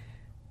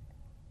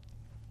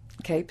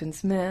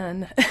Capen's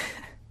men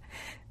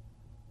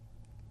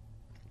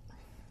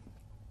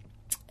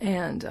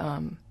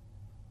and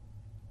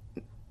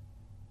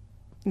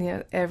you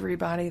know,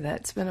 everybody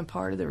that's been a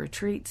part of the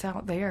retreats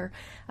out there.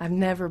 I've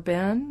never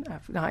been.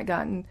 I've not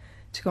gotten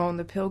to go on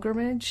the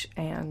pilgrimage,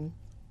 and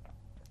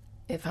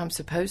if I'm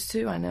supposed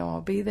to, I know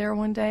I'll be there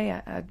one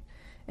day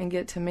and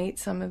get to meet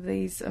some of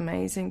these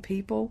amazing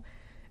people.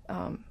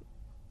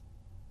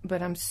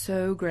 But I'm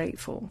so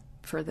grateful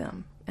for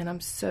them, and I'm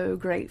so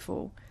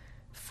grateful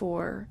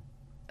for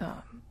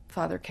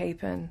Father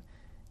Capen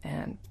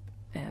and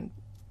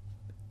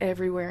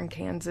everywhere in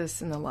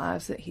Kansas and the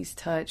lives that he's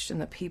touched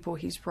and the people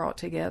he's brought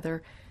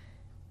together.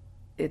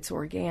 It's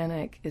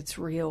organic, it's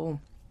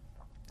real,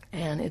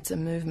 and it's a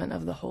movement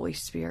of the Holy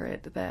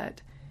Spirit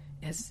that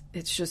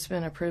it's just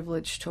been a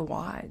privilege to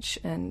watch.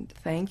 And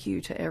thank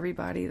you to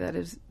everybody that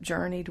has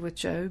journeyed with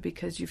Joe,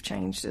 because you've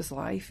changed his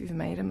life. You've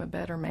made him a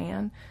better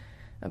man,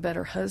 a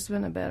better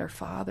husband, a better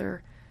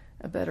father,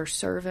 a better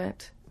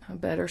servant, a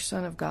better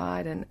son of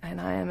God. And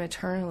I am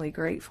eternally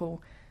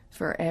grateful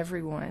for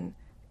everyone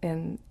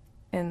in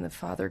the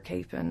Father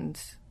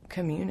Capen's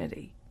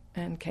community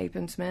and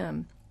Capen's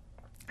men,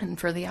 and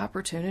for the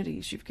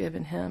opportunities you've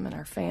given him and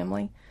our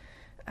family.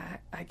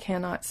 I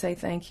cannot say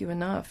thank you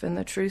enough. And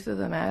the truth of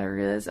the matter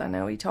is, I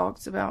know he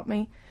talks about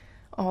me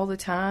all the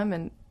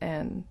time,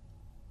 and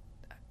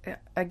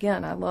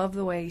again, I love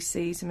the way he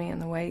sees me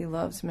and the way he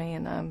loves me,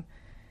 and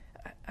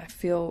I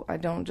feel I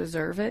don't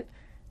deserve it,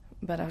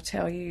 but I'll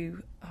tell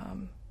you,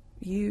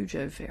 you,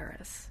 Joe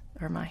Farris,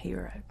 are my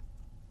hero.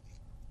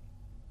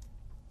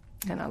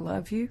 And I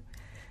love you.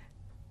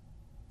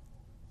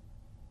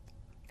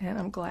 And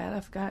I'm glad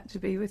I've got to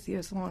be with you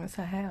as long as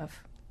I have.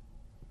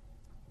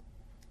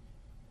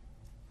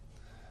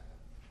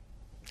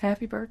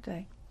 Happy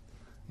birthday.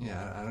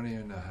 Yeah, I don't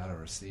even know how to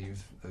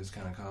receive those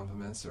kind of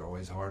compliments. They're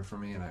always hard for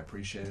me, and I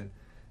appreciate it.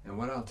 And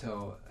what I'll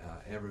tell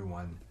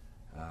everyone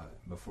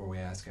before we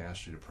ask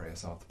Ashley to pray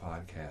us off the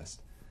podcast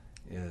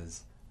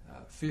is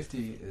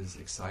 50 is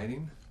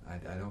exciting.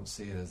 I don't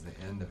see it as the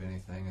end of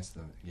anything. It's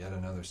yet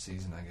another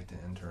season I get to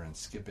enter and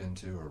skip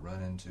into or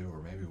run into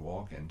or maybe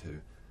walk into.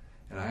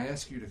 And I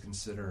ask you to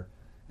consider,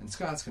 and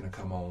Scott's going to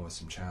come on with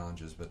some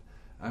challenges, but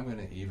I'm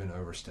going to even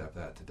overstep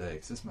that today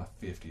because it's my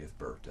 50th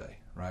birthday,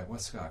 right?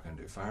 What's Scott going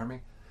to do, fire me?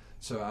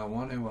 So I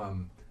want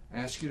to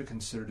ask you to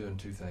consider doing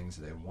 2 things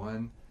today.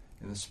 One,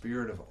 in the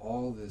spirit of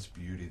all this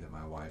beauty that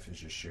my wife has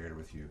just shared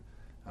with you,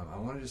 I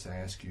want to just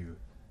ask you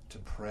to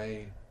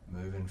pray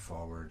moving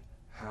forward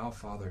how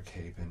Father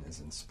Capen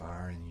is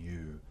inspiring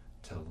you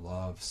to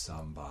love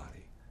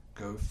somebody.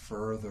 Go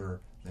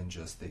further than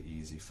just the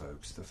easy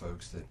folks, the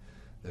folks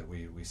that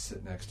we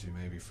sit next to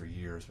maybe for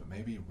years, but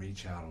maybe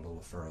reach out a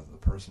little further, the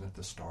person at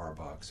the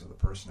Starbucks or the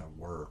person at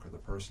work or the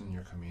person in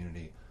your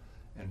community,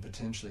 and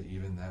potentially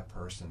even that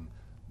person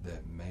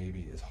that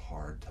maybe is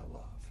hard to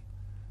love.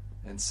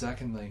 And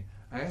secondly,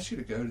 I ask you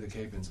to go to the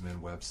Capen's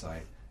Men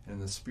website, and in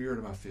the spirit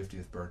of my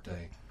 50th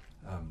birthday,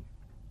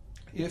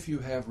 if you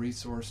have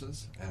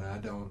resources, and I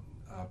don't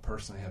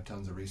personally have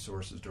tons of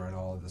resources during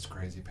all of this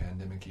crazy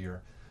pandemic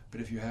year,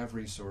 but if you have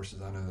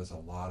resources, I know there's a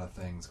lot of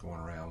things going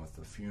around with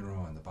the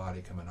funeral and the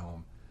body coming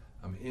home.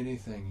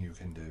 Anything you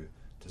can do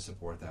to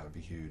support that would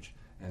be huge,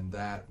 and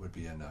that would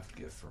be enough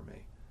gift for me.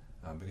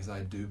 Because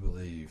I do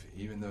believe,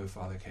 even though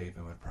Father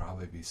Capen would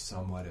probably be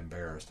somewhat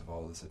embarrassed of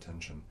all this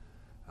attention,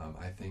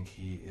 I think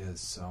he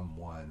is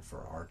someone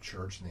for our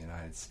church in the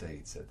United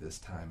States at this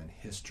time in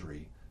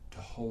history to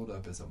hold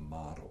up as a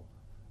model.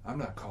 I'm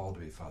not called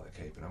to be Father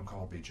Capen. I'm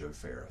called to be Joe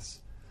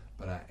Farris.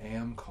 But I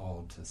am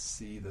called to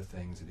see the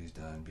things that he's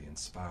done, be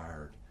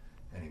inspired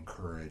and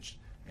encouraged,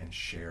 and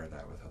share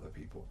that with other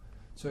people.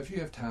 So if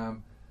you have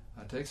time,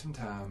 take some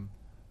time,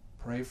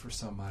 pray for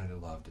somebody to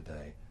love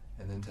today,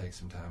 and then take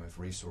some time, if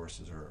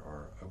resources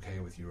are okay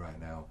with you right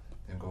now,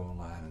 then go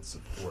online and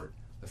support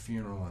the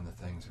funeral and the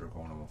things that are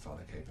going on with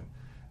Father Capon.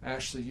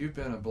 Ashley, you've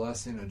been a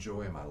blessing, a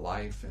joy in my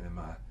life, and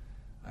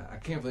I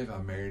can't believe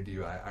I'm married to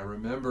you. I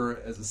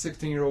remember as a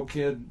 16-year-old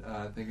kid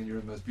thinking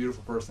you're the most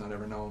beautiful person I'd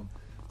ever known.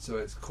 So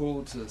it's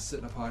cool to sit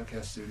in a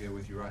podcast studio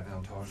with you right now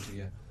and talk to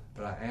you.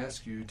 But I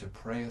ask you to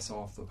pray us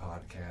off the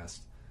podcast,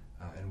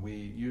 and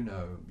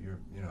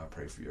I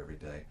pray for you every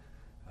day.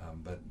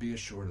 But be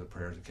assured of the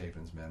prayers of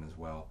Capon's men as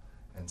well,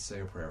 and say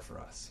a prayer for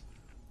us.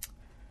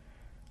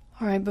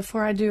 All right,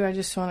 before I do, I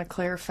just want to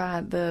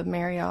clarify the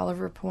Mary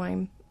Oliver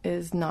poem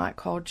is not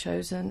called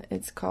Chosen.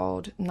 It's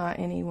called Not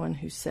Anyone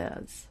Who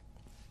Says.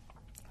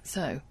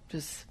 So,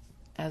 just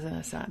as an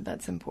aside,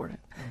 that's important.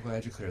 I'm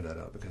glad you cleared that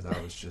up, because I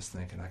was just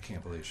thinking, I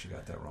can't believe she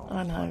got that wrong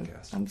on the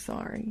podcast. I'm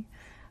sorry.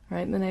 All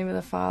right, in the name of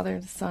the Father,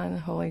 the Son, and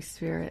the Holy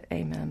Spirit,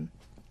 amen.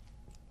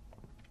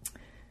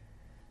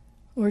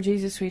 Lord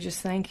Jesus, we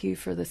just thank you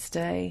for this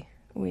day.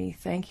 We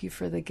thank you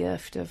for the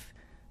gift of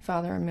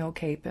Father Emil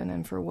Capon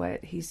and for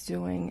what he's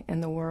doing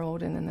in the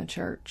world and in the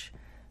church.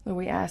 Lord,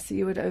 we ask that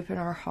you would open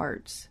our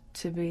hearts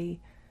to be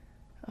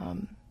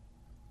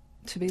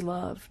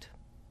loved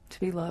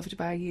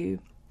by you,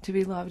 to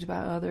be loved by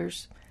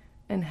others,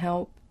 and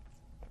help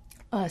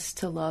us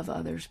to love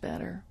others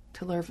better,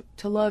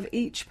 to love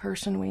each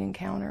person we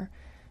encounter,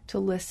 to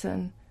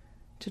listen,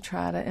 to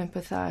try to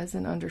empathize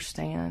and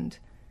understand,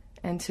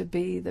 and to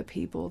be the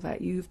people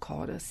that you've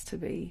called us to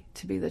be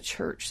the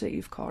church that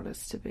you've called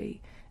us to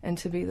be, and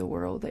to be the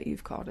world that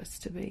you've called us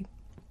to be.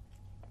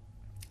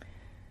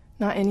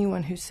 Not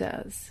Anyone Who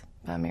Says,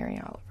 by Mary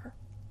Oliver.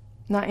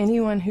 Not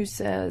anyone who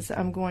says,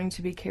 I'm going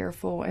to be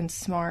careful and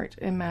smart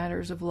in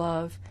matters of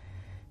love,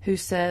 who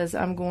says,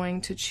 I'm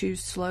going to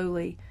choose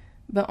slowly,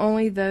 but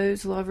only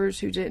those lovers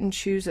who didn't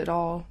choose at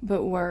all,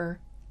 but were,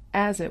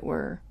 as it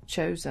were,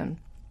 chosen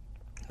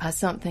by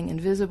something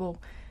invisible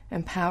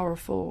and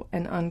powerful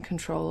and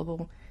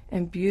uncontrollable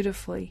and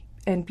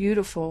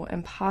beautiful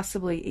and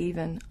possibly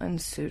even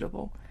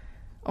unsuitable.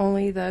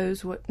 Only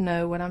those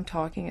know what I'm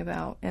talking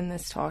about in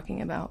this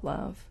talking about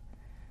love.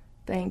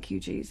 Thank you,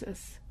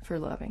 Jesus, for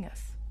loving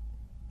us.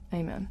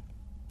 Amen.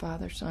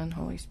 Father, Son,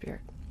 Holy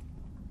Spirit.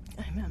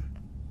 Amen.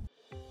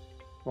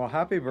 Well,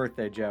 happy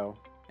birthday, Joe.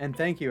 And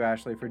thank you,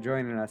 Ashley, for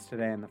joining us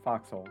today in the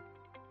Foxhole.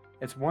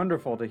 It's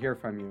wonderful to hear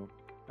from you,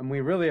 and we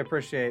really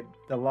appreciate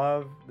the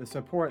love, the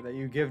support that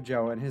you give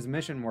Joe and his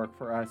mission work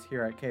for us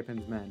here at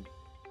Capon's Men.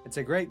 It's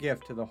a great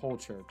gift to the whole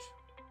church.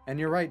 And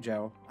you're right,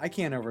 Joe, I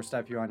can't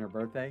overstep you on your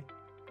birthday.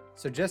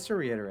 So just to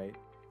reiterate,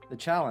 the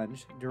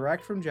challenge,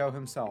 direct from Joe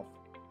himself,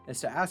 is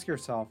to ask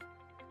yourself,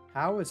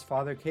 how is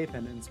Father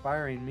Capon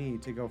inspiring me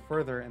to go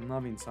further in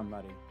loving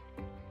somebody?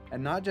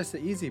 And not just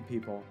the easy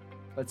people,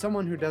 but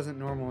someone who doesn't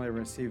normally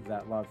receive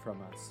that love from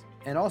us.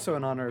 And also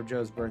in honor of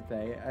Joe's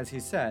birthday, as he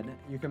said,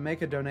 you can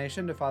make a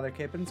donation to Father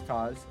Capon's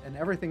cause and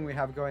everything we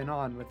have going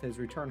on with his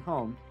return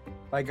home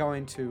by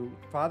going to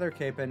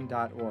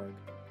fathercapon.org.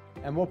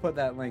 And we'll put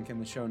that link in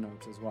the show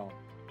notes as well.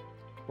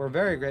 We're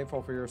very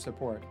grateful for your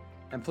support,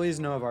 and please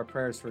know of our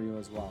prayers for you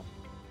as well.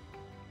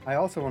 I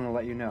also want to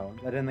let you know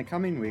that in the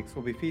coming weeks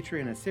we'll be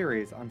featuring a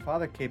series on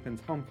Father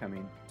Capon's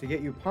homecoming to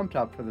get you pumped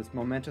up for this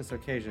momentous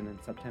occasion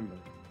in September.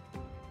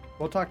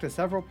 We'll talk to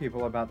several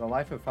people about the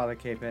life of Father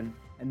Capon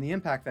and the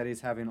impact that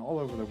he's having all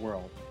over the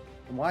world,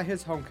 and why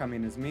his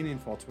homecoming is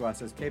meaningful to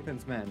us as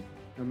Capon's men,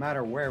 no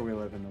matter where we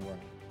live in the world.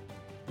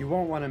 You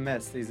won't want to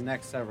miss these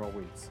next several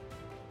weeks.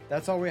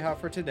 That's all we have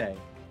for today.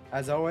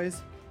 As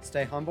always,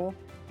 stay humble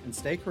and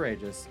stay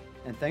courageous,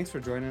 and thanks for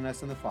joining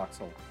us in the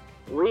Foxhole.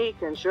 We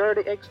can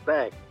surely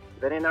expect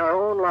that in our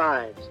own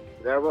lives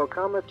there will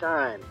come a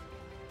time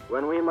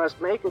when we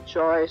must make a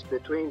choice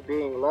between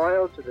being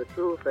loyal to the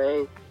true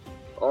faith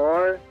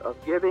or of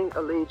giving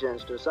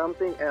allegiance to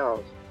something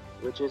else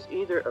which is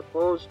either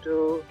opposed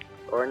to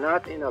or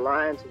not in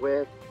alliance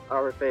with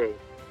our faith.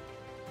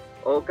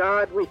 O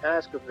God, we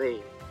ask of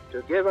Thee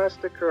to give us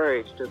the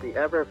courage to be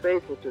ever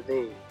faithful to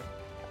Thee.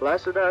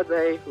 Blessed are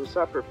they who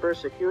suffer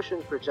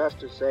persecution for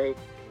justice' sake,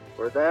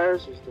 for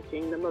theirs is the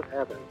kingdom of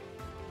heaven.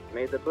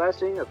 May the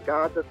blessing of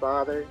God the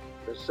Father,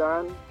 the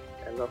Son,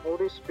 and the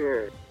Holy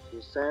Spirit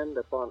descend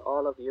upon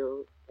all of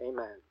you.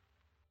 Amen.